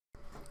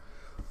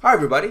Hi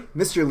everybody,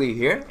 Mr. Lee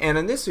here, and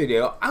in this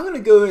video I'm going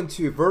to go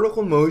into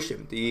vertical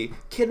motion, the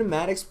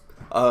kinematics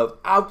of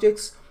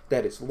objects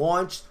that is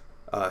launched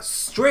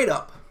straight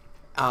up.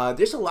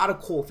 There's a lot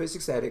of cool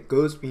physics that it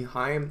goes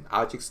behind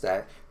objects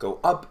that go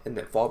up and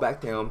then fall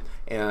back down,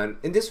 and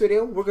in this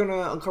video we're going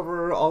to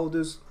uncover all of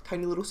those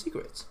tiny little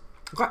secrets.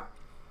 Okay.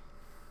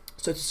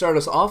 So to start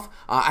us off,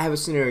 I have a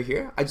scenario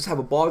here. I just have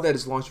a ball that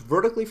is launched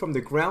vertically from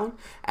the ground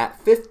at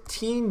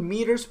 15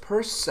 meters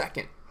per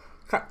second.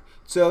 Okay.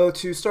 So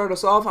to start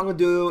us off, I'm going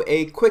to do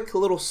a quick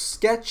little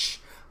sketch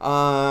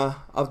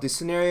of the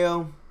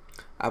scenario.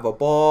 I have a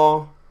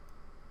ball.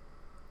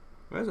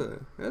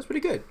 That's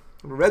pretty good.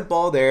 A red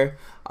ball there.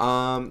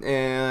 And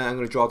I'm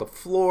going to draw the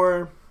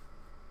floor.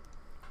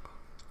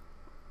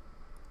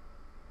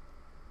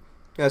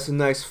 That's a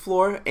nice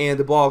floor. And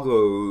the ball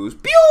goes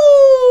pew!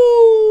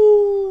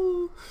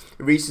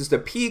 It reaches the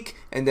peak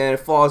and then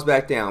it falls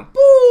back down.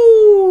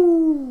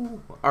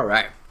 Boo!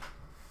 Alright.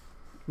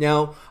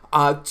 Now,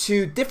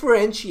 to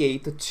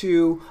differentiate the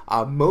two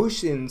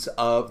motions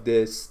of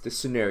this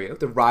scenario,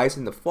 the rise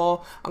and the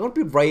fall, I'm going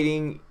to be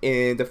writing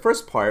in the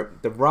first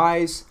part, the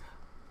rise,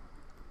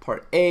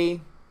 part A,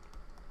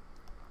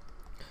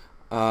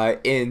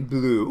 in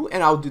blue,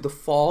 and I'll do the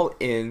fall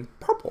in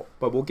purple.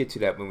 But we'll get to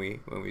that when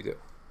we do.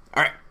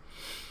 All right.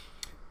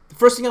 The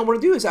first thing I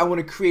want to do is I want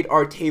to create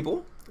our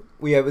table.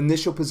 We have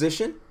initial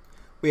position,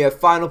 we have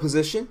final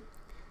position,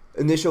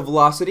 initial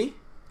velocity,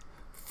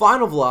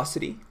 final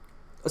velocity,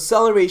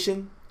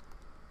 acceleration,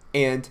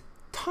 and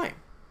time.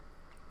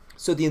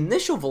 So the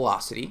initial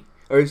velocity,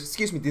 or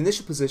excuse me, the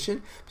initial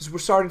position, because we're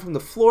starting from the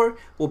floor,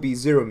 will be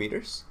 0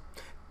 meters.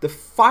 The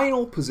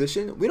final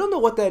position, we don't know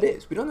what that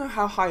is. We don't know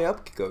how high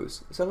up it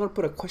goes. So I'm going to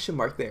put a question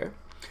mark there.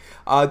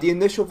 The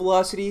initial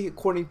velocity,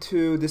 according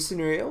to this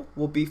scenario,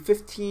 will be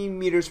 15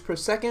 meters per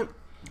second.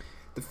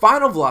 The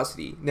final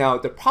velocity, now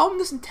the problem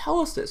doesn't tell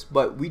us this,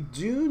 but we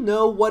do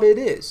know what it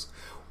is.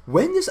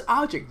 When this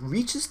object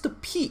reaches the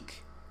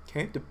peak,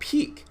 okay,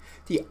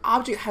 the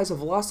object has a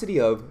velocity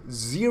of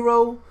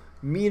 0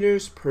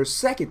 meters per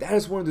second. That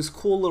is one of those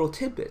cool little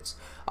tidbits.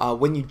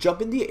 When you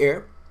jump in the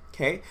air,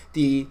 okay,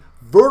 the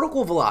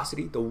vertical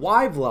velocity, the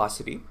y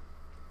velocity,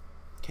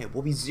 okay,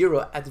 will be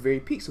 0 at the very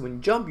peak. So when you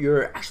jump,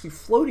 you're actually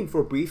floating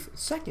for a brief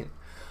second.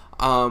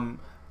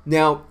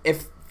 Now,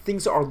 if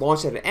things are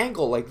launched at an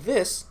angle like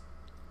this,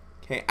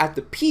 okay, at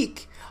the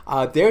peak,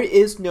 there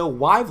is no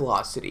y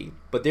velocity,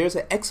 but there's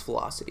an x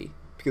velocity,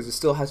 because it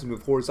still has to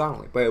move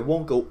horizontally, but it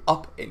won't go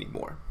up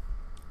anymore,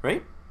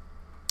 right?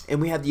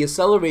 And we have the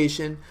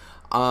acceleration.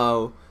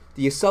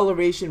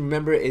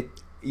 Remember, it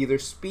either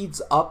speeds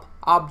up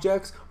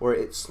objects or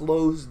it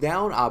slows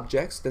down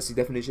objects. That's the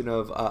definition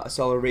of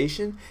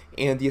acceleration.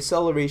 And the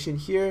acceleration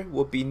here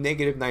will be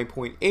negative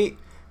 9.8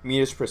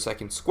 meters per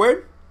second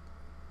squared,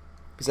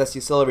 because that's the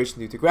acceleration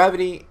due to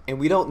gravity, and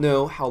we don't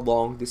know how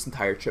long this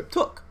entire trip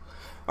took.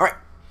 All right,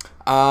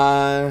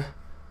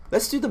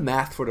 let's do the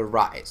math for the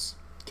rise,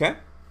 okay?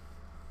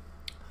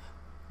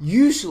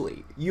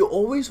 Usually, you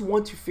always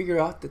want to figure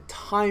out the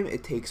time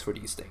it takes for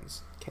these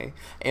things, okay?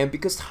 And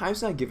because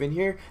time's not given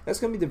here,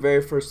 that's going to be the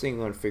very first thing I'm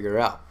going to figure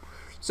out.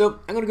 So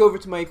I'm going to go over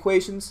to my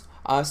equations.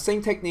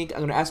 Same technique. I'm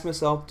going to ask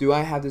myself, do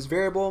I have this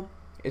variable?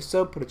 If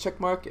so, put a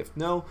check mark. If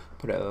no,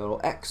 put a little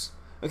x.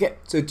 Okay,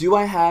 so do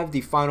I have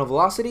the final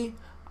velocity?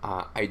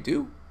 I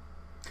do.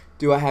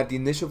 Do I have the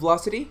initial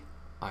velocity?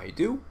 I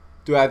do.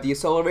 Do I have the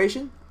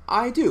acceleration?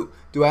 I do.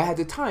 Do I have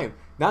the time?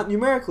 Not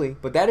numerically,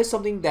 but that is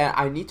something that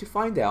I need to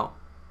find out.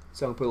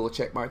 So I'm going to put a little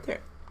check mark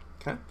there.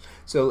 Okay,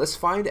 so let's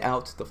find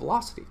out the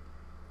velocity.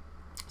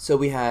 So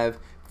we have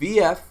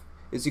Vf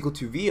is equal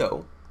to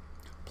Vo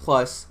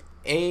plus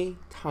A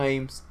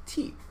times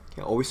T.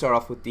 Okay, always start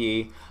off with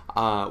the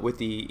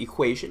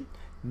equation.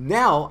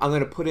 Now I'm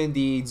going to put in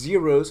the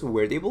zeros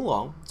where they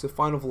belong. So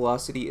final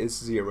velocity is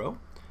 0.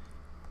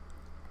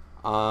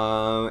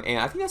 And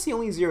I think that's the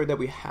only 0 that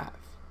we have.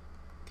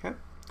 Okay.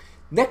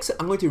 Next,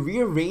 I'm going to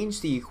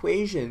rearrange the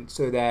equation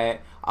so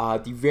that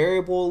the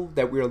variable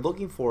that we're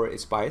looking for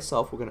is by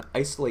itself. We're going to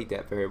isolate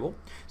that variable.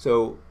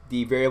 So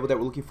the variable that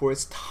we're looking for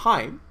is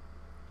time.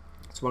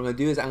 So what I'm going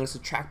to do is I'm going to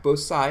subtract both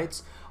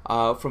sides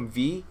from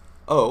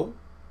VO.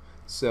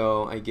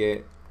 So I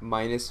get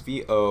minus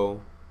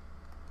VO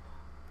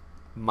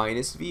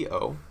minus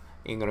VO.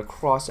 And I'm going to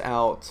cross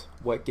out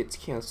what gets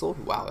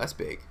canceled. Wow, that's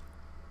big.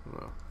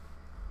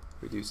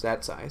 Reduce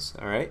that size.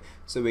 Alright,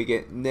 so we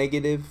get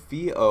negative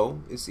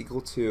VO is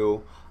equal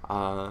to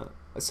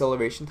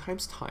acceleration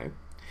times time.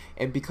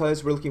 And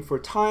because we're looking for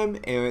time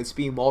and it's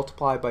being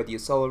multiplied by the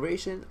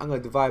acceleration, I'm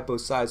going to divide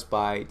both sides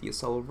by the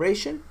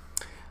acceleration,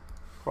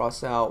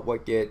 cross out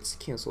what gets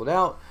canceled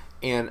out,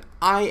 and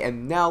I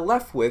am now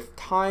left with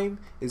time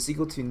is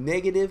equal to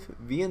negative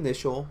V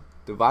initial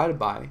divided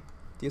by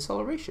the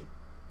acceleration.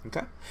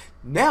 Okay,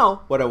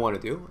 now what I want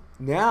to do,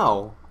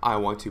 now I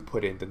want to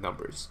put in the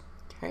numbers.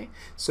 Okay,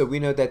 so we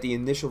know that the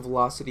initial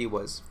velocity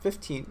was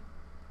 15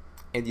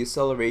 and the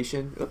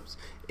acceleration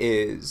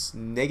is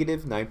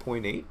negative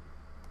 9.8.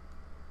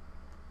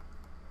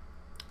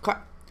 Okay,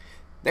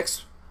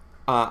 next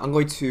I'm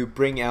going to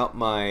bring out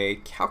my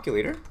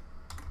calculator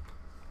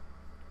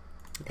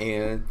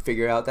and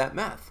figure out that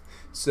math.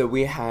 So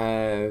we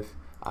have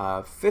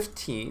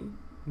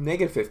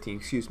negative 15,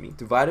 excuse me,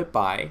 divided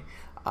by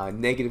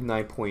negative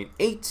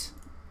 9.8,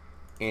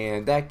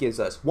 and that gives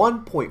us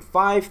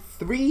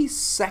 1.53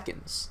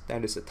 seconds.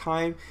 That is the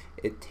time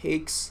it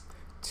takes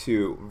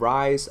to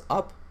rise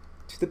up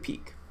to the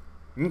peak.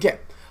 Okay,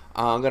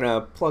 I'm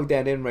gonna plug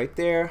that in right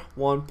there,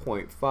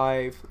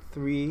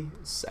 1.53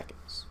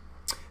 seconds.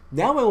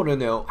 Now I want to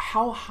know,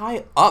 how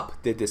high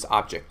up did this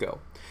object go?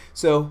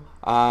 So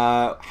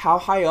how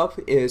high up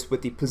is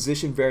with the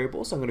position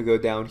variable, so I'm gonna go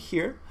down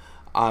here.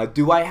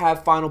 Do I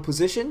have final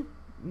position?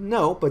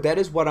 No, but that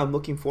is what I'm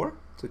looking for.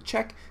 So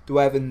check. Do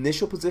I have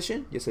initial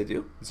position? Yes, I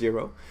do.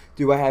 0.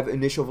 Do I have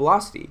initial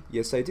velocity?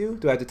 Yes, I do.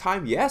 Do I have the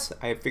time? Yes,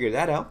 I have figured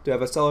that out. Do I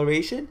have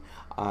acceleration?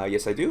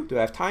 Yes, I do. Do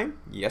I have time?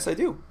 Yes, I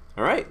do.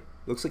 All right.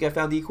 Looks like I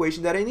found the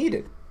equation that I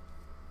needed.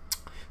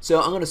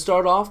 So I'm going to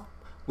start off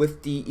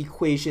with the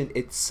equation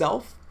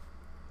itself.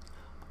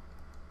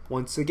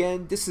 Once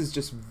again, this is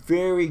just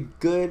very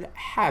good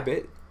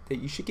habit that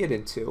you should get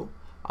into.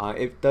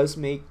 It does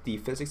make the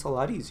physics a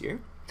lot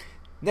easier.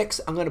 Next,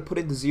 I'm going to put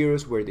in the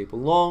zeros where they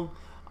belong.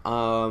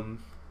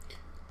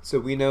 So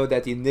we know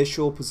that the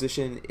initial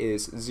position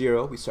is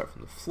 0. We start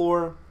from the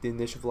floor. The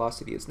initial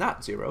velocity is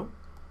not 0.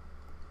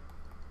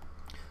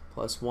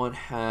 Plus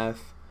 1/2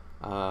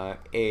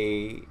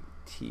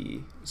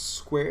 AT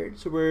squared.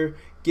 So we're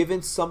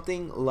given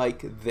something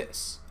like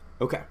this.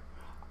 Okay.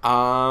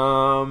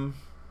 All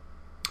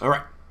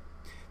right.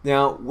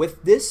 Now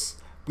with this,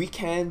 we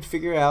can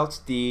figure out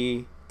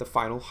the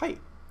final height.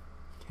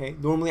 Okay.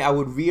 Normally, I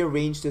would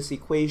rearrange this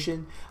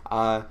equation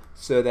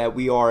so that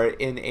we are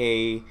in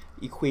a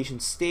equation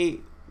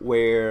state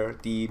where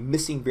the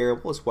missing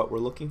variable is what we're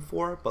looking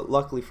for. But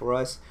luckily for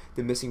us,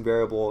 the missing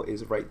variable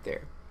is right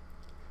there.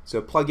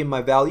 So plug in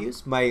my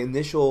values. My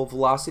initial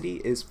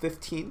velocity is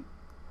 15.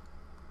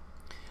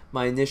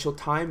 My initial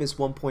time is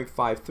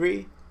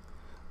 1.53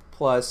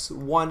 plus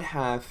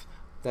 1/2,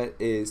 that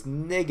is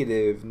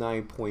negative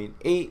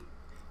 9.8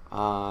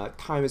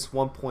 time is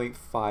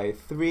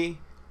 1.53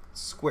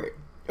 squared.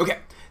 Okay,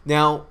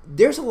 now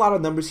there's a lot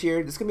of numbers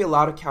here. There's going to be a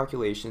lot of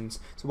calculations.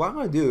 So what I'm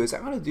going to do is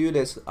I'm going to do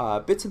this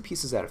bits and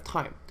pieces at a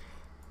time.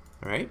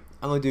 All right,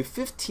 I'm going to do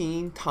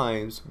 15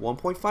 times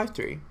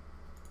 1.53.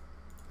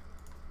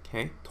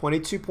 Okay,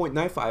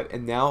 22.95,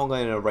 and now I'm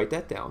going to write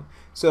that down.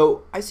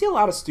 So I see a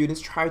lot of students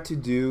try to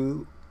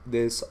do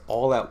this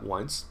all at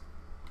once,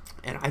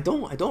 and I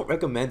don't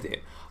recommend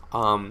it.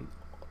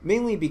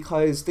 Mainly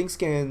because things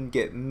can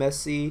get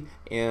messy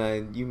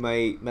and you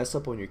might mess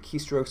up on your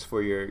keystrokes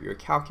for your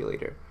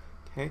calculator.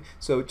 Okay,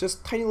 so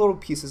just tiny little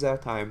pieces at a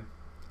time.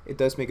 It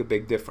does make a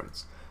big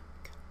difference.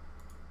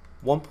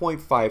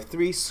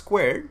 1.53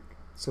 squared,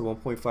 so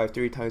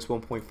 1.53 times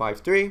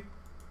 1.53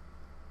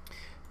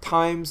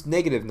 times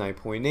negative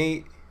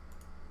 9.8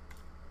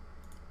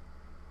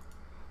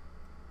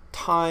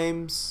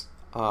 times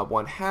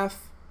 1/2,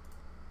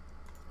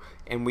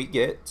 and we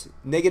get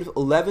negative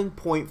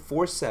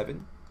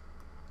 11.47.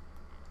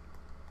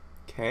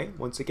 Okay,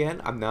 once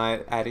again, I'm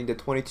not adding the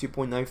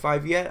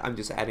 22.95 yet, I'm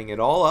just adding it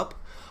all up.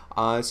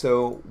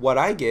 So what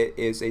I get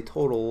is a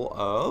total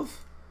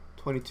of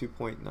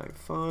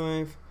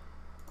 22.95,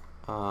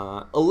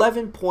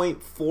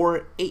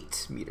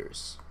 11.48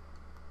 meters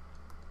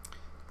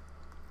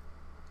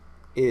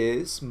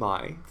is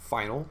my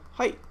final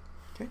height.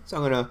 Okay, so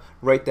I'm going to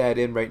write that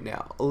in right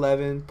now,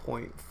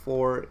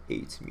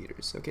 11.48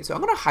 meters. Okay, so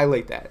I'm going to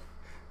highlight that.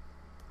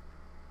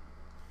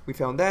 We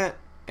found that,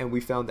 and we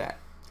found that.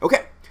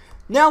 Okay,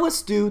 now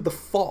let's do the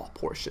fall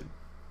portion.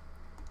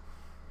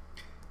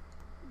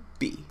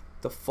 B,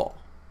 the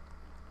fall.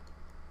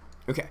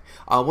 Okay,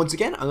 once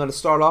again, I'm going to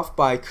start off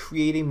by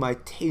creating my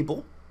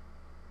table.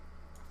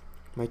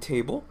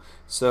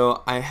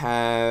 So I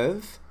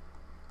have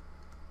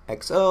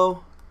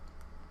XO,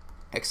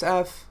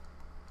 XF,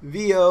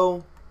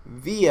 VO,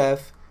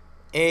 VF,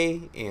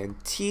 A,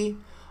 and T.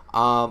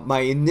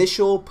 My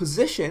initial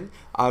position,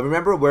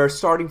 remember we're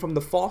starting from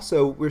the fall,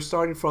 so we're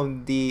starting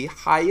from the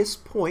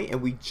highest point,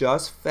 and we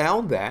just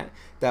found that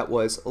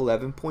was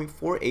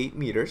 11.48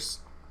 meters.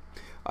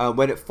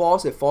 When it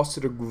falls to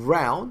the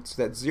ground,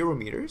 so that's 0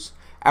 meters.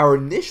 Our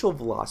initial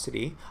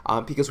velocity,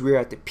 because we're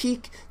at the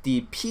peak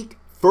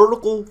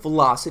vertical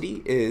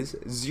velocity is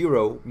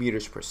 0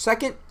 meters per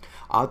second.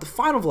 The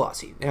final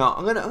velocity. Now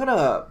I'm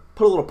gonna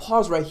put a little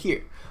pause right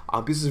here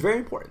because this is very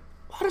important.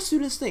 A lot of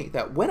students think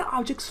that when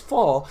objects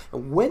fall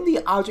and when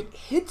the object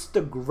hits the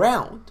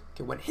ground,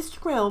 okay, when it hits the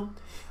ground,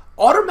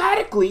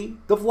 automatically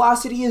the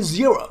velocity is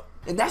 0,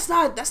 and that's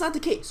not the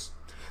case.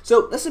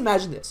 So let's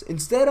imagine this.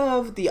 Instead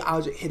of the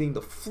object hitting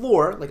the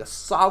floor, like a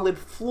solid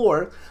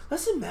floor,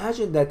 let's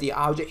imagine that the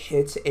object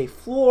hits a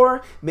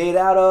floor made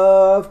out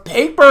of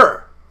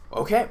paper.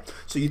 Okay,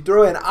 so you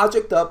throw an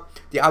object up,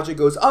 the object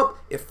goes up,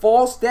 it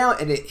falls down,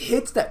 and it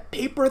hits that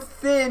paper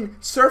thin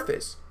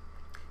surface.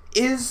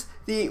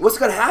 What's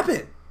gonna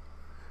happen?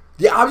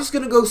 the object's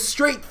going to go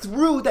straight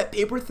through that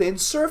paper-thin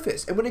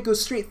surface. And when it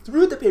goes straight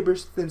through the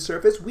paper-thin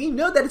surface, we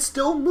know that it's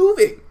still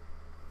moving.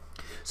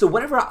 So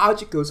whenever an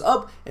object goes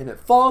up and it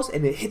falls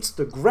and it hits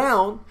the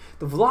ground,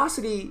 the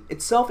velocity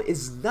itself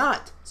is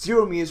not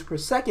 0 meters per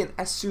second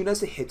as soon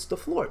as it hits the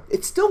floor.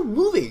 It's still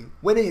moving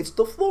when it hits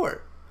the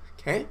floor.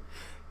 Okay?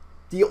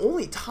 The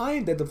only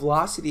time that the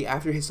velocity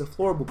after it hits the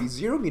floor will be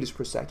 0 meters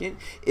per second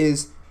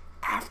is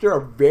after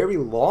a very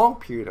long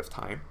period of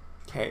time,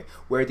 okay,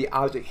 where the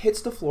object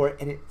hits the floor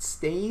and it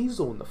stays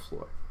on the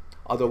floor.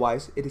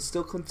 Otherwise, it is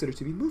still considered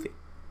to be moving.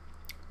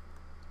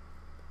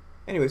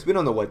 Anyways, we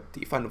don't know what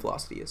the final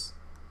velocity is.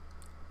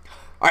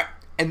 Alright,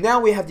 and now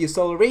we have the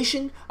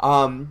acceleration.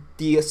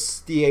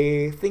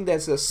 The thing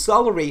that's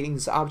accelerating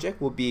this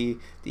object will be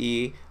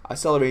the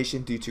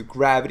acceleration due to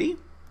gravity.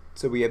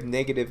 So we have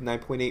negative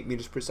 9.8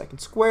 meters per second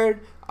squared,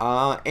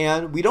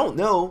 and we don't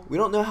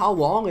know how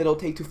long it'll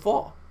take to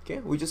fall. Okay,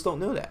 we just don't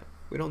know that.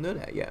 We don't know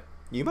that yet.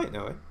 You might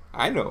know it.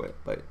 I know it,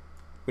 but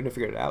we haven't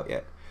figured it out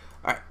yet.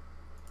 All right.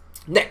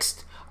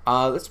 Next,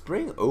 let's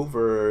bring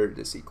over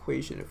this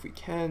equation if we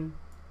can.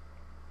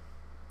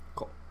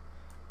 Cool.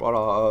 Brought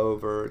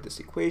over this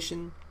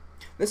equation.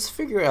 Let's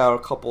figure out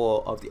a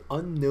couple of the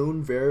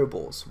unknown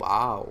variables.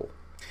 Wow.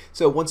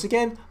 So once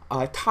again,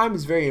 time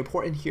is very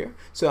important here.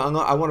 So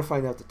I want to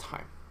find out the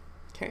time.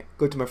 Okay,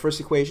 go to my first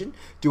equation.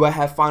 Do I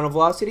have final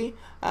velocity?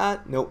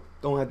 Nope,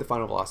 don't have the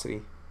final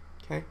velocity.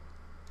 Okay.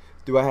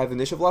 Do I have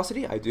initial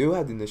velocity? I do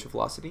have the initial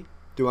velocity.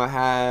 Do I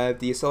have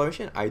the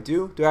acceleration? I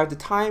do. Do I have the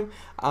time?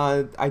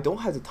 I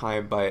don't have the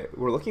time, but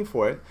we're looking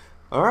for it.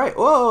 All right.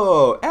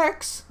 Whoa,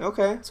 x.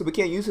 Okay, so we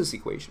can't use this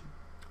equation.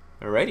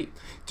 Alrighty.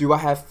 Do I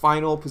have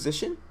final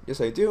position? Yes,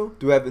 I do.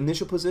 Do I have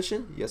initial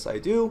position? Yes, I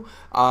do.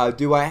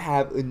 Do I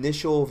have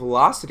initial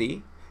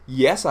velocity?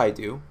 Yes, I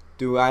do.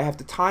 Do I have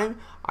the time?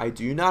 I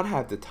do not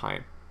have the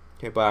time.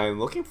 Okay, but I'm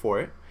looking for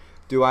it.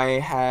 Do I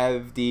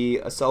have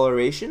the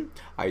acceleration?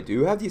 I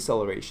do have the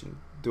acceleration.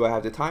 Do I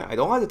have the time? I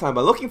don't have the time,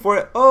 but I'm looking for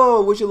it.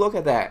 Oh, would you look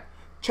at that?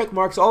 Check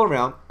marks all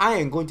around. I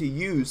am going to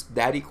use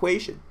that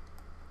equation.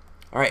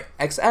 Alright,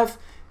 xf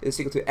is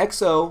equal to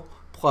xo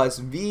plus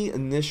v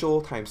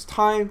initial times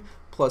time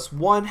plus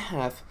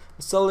 1/2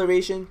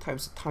 acceleration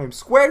times the time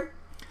squared.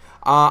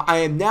 I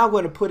am now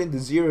going to put in the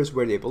zeros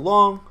where they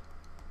belong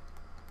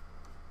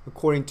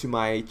according to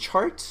my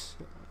chart.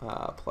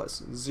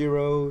 Plus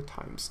 0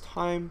 times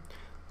time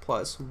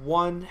plus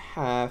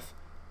 1/2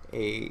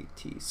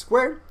 at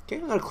squared. Okay,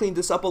 I'm going to clean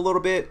this up a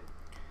little bit.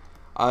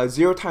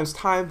 0 times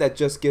time, that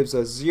just gives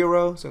us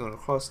 0, so I'm going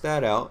to cross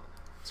that out.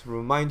 It's a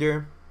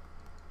reminder.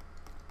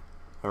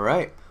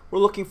 Alright. We're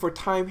looking for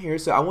time here,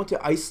 so I want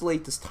to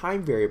isolate this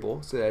time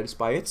variable so that it's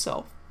by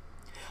itself.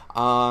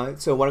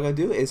 So what I'm going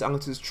to do is I'm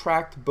going to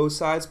subtract both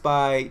sides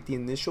by the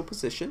initial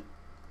position.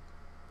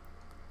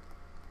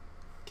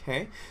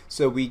 Okay,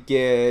 so we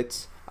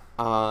get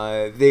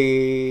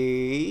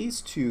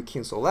these two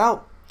cancel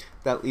out.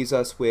 That leaves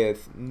us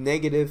with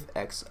negative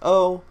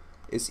xo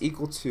is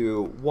equal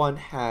to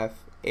 1/2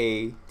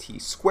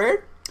 at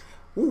squared.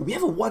 Ooh, we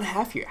have a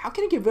 1/2 here. How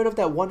can I get rid of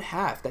that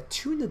 1/2, that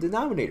 2 in the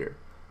denominator?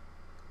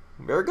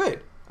 Very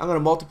good. I'm going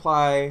to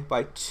multiply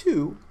by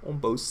 2 on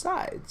both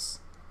sides.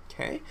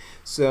 Okay,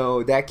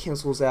 so that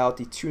cancels out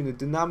the 2 in the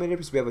denominator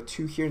because we have a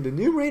 2 here in the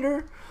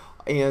numerator.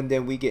 And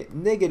then we get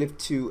negative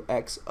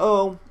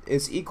 2xo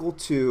is equal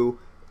to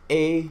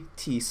at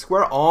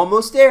squared.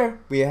 Almost there.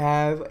 We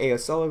have a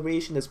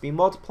acceleration that's being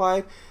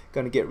multiplied.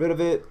 Going to get rid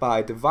of it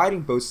by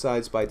dividing both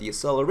sides by the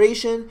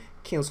acceleration.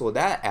 Cancel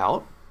that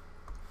out.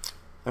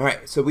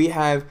 Alright, so we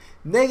have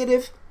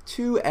negative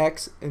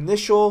 2x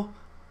initial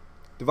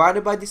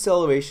divided by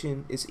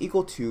deceleration is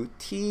equal to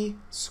t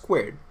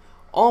squared.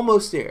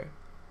 Almost there.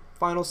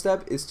 Final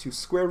step is to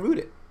square root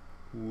it.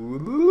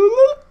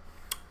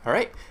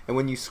 Alright, and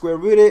when you square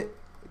root it,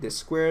 this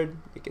squared,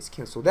 it gets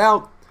canceled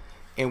out.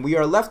 And we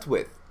are left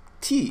with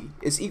t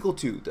is equal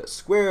to the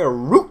square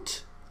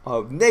root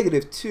of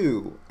negative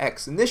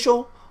 2x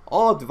initial,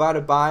 all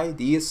divided by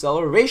the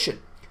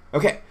acceleration.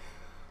 Okay,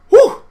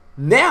 whew!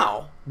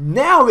 Now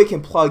we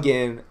can plug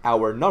in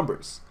our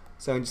numbers.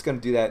 So I'm just going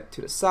to do that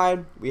to the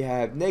side. We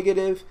have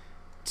negative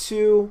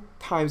 2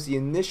 times the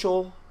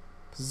initial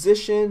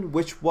position,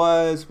 which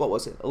was, what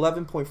was it,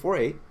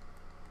 11.48,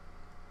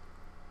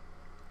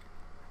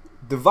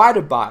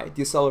 divided by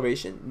the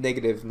acceleration,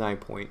 negative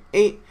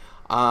 9.8.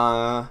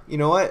 You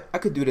know what? I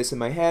could do this in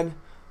my head,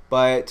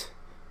 but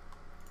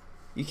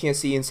you can't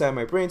see inside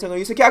my brain, so I'm going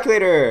to use a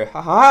calculator.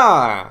 Ha ha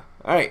ha!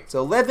 Alright,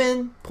 so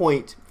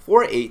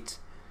 11.48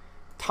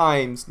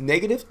 times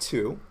negative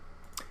 2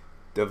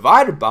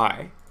 divided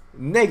by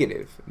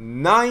negative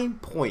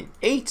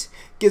 9.8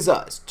 gives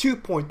us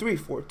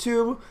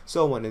 2.342,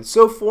 so on and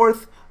so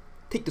forth.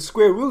 Take the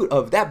square root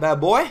of that bad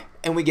boy,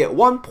 and we get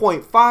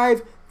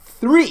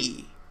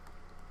 1.53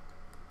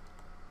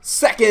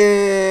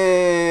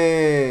 seconds.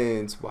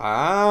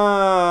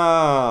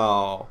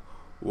 Wow.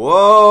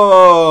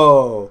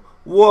 Whoa.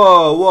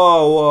 Whoa,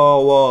 whoa,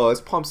 whoa, whoa.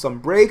 Let's pump some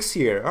brakes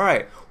here.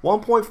 Alright,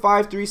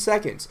 1.53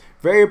 seconds.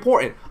 Very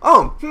important.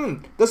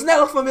 Doesn't that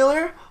look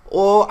familiar?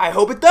 Well, I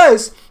hope it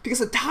does, because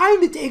the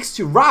time it takes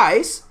to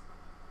rise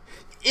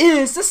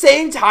is the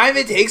same time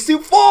it takes to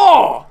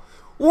fall.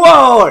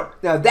 Whoa!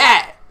 Now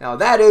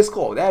that is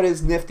cool. That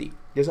is nifty.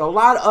 There's a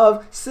lot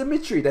of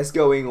symmetry that's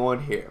going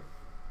on here.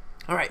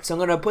 All right, so I'm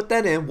gonna put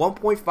that in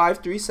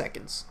 1.53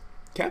 seconds.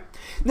 Okay.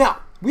 Now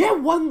we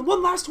have one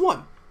last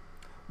one.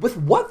 With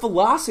what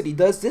velocity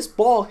does this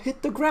ball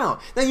hit the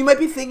ground? Now you might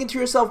be thinking to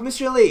yourself,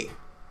 Mr. Lee,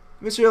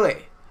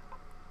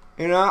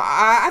 you know,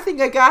 I think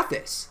I got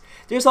this.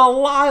 There's a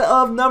lot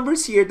of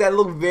numbers here that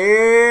look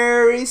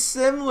very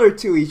similar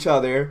to each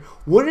other.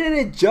 Wouldn't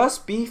it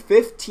just be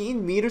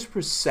 15 meters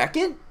per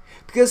second?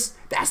 Because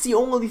that's the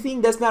only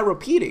thing that's not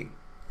repeating.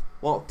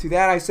 Well, to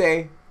that I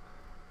say,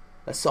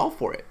 let's solve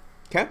for it.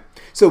 Okay?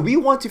 So we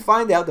want to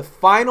find out the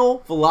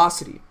final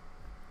velocity.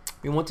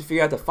 We want to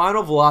figure out the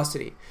final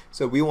velocity.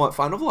 So we want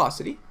final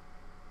velocity.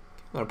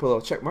 I'm going to put a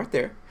little check mark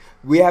there.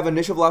 We have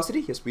initial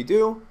velocity? Yes, we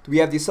do. Do we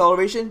have the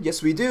acceleration?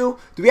 Yes, we do.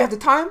 Do we have the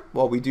time?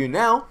 Well, we do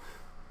now.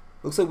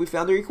 Looks like we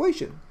found our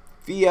equation.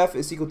 Vf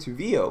is equal to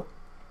Vo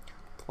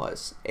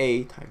plus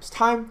A times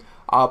time.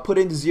 Put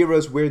in the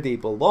zeros where they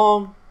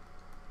belong.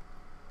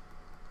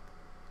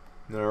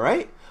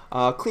 Alright.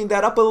 Clean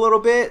that up a little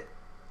bit.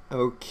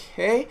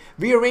 Okay.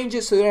 Rearrange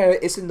it so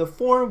that it's in the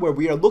form where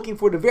we are looking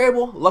for the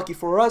variable. Lucky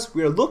for us,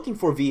 we are looking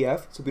for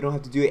Vf, so we don't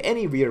have to do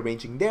any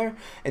rearranging there.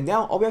 And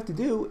now all we have to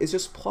do is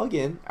just plug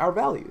in our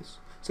values.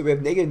 So we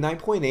have negative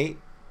 9.8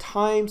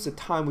 times the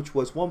time, which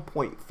was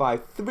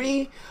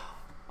 1.53.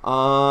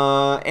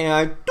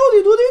 And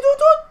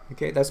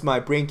okay, that's my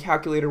brain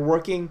calculator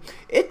working.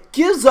 It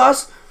gives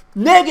us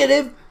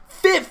negative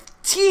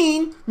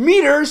 15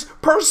 meters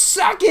per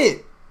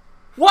second.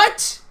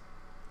 What?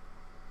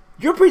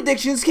 Your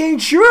predictions came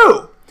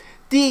true.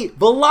 The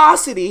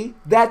velocity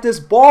that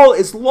this ball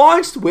is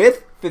launched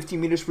with,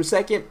 15 meters per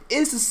second,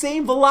 is the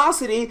same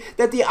velocity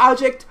that the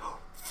object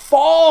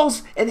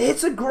falls and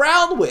hits the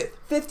ground with,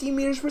 15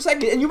 meters per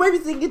second. And you might be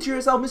thinking to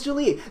yourself, Mr.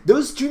 Lee,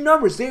 those two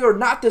numbers, they are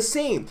not the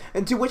same.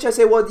 And to which I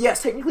say, well,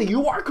 yes, technically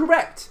you are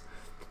correct.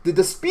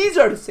 The speeds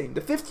are the same.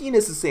 The 15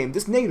 is the same.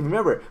 This negative,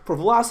 remember, for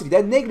velocity,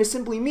 that negative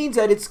simply means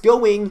that it's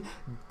going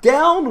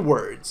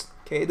downwards.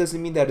 Okay, it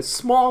doesn't mean that it's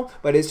small,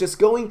 but it's just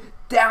going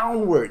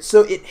downwards.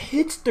 So it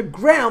hits the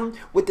ground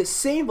with the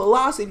same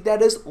velocity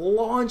that is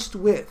launched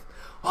with.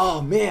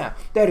 Oh man,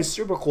 that is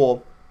super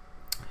cool.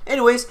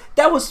 Anyways,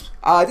 that was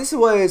this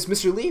was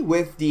Mr. Lee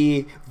with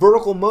the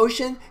vertical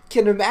motion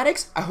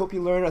kinematics. I hope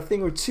you learned a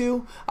thing or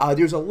two.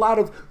 There's a lot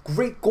of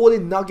great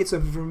golden nuggets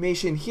of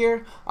information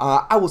here.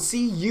 I will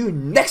see you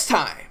next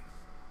time.